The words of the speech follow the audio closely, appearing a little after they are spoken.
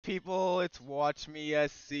people? It's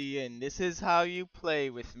WatchMeSC, and this is how you play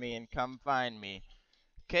with me and come find me.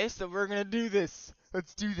 Okay, so we're gonna do this.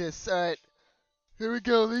 Let's do this. Alright, here we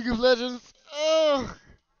go. League of Legends. I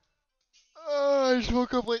just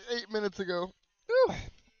woke up like 8 minutes ago.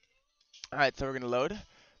 Alright, so we're gonna load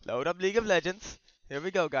up League of Legends. Here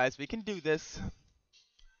we go, guys. We can do this.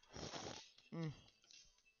 I'm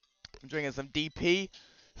drinking some DP,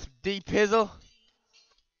 some D-Pizzle.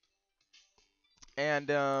 And,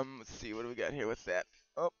 let's see, what do we got here? What's that?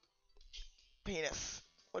 Oh, penis.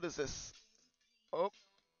 What is this? Oh,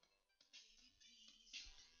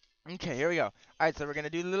 okay, here we go. Alright, so we're gonna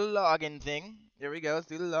do the little login thing. Here we go, let's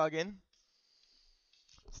do the login.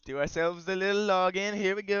 Let's do ourselves the little login.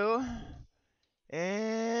 Here we go.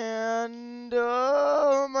 And,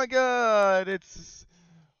 oh my god, it's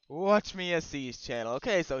WatchMeSC's channel.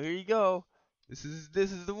 Okay, so here you go. This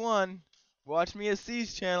is the one.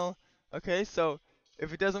 WatchMeSC's channel. Okay, so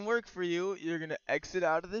if it doesn't work for you, you're gonna exit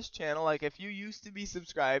out of this channel. Like if you used to be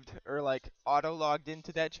subscribed or like auto logged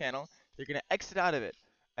into that channel, you're gonna exit out of it.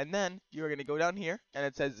 And then you're gonna go down here and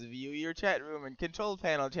it says view your chat room and control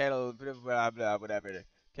panel channel blah blah blah whatever.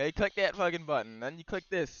 Okay, click that fucking button. Then you click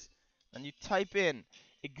this. Then you type in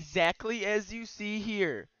exactly as you see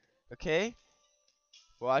here. Okay?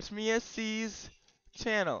 WatchMeSC's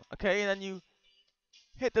channel. Okay, and then you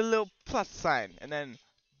hit the little plus sign, and then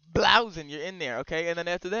blowsing, you're in there. Okay, and then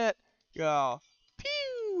after that, you go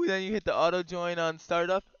pew. Then you hit the auto join on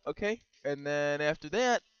startup. Okay, and then after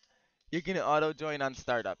that, you're gonna auto join on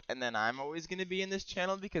startup. And then I'm always gonna be in this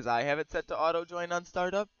channel because I have it set to auto join on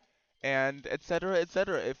startup, and etc.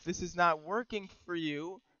 etc. If this is not working for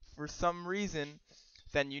you for some reason,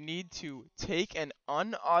 then you need to take an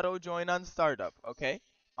unauto join on startup. Okay.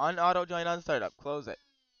 Unauto join on startup, close it,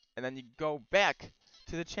 and then you go back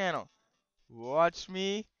to the channel. Watch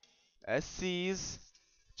me SC's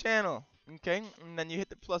channel, okay? And then you hit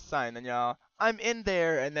the plus sign, and y'all, I'm in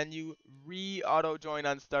there, and then you re-auto join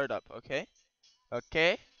on startup, okay?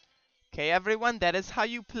 Okay? Okay, everyone, that is how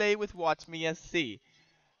you play with WatchMeSC.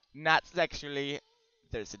 Not sexually.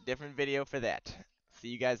 There's a different video for that. See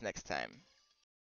you guys next time.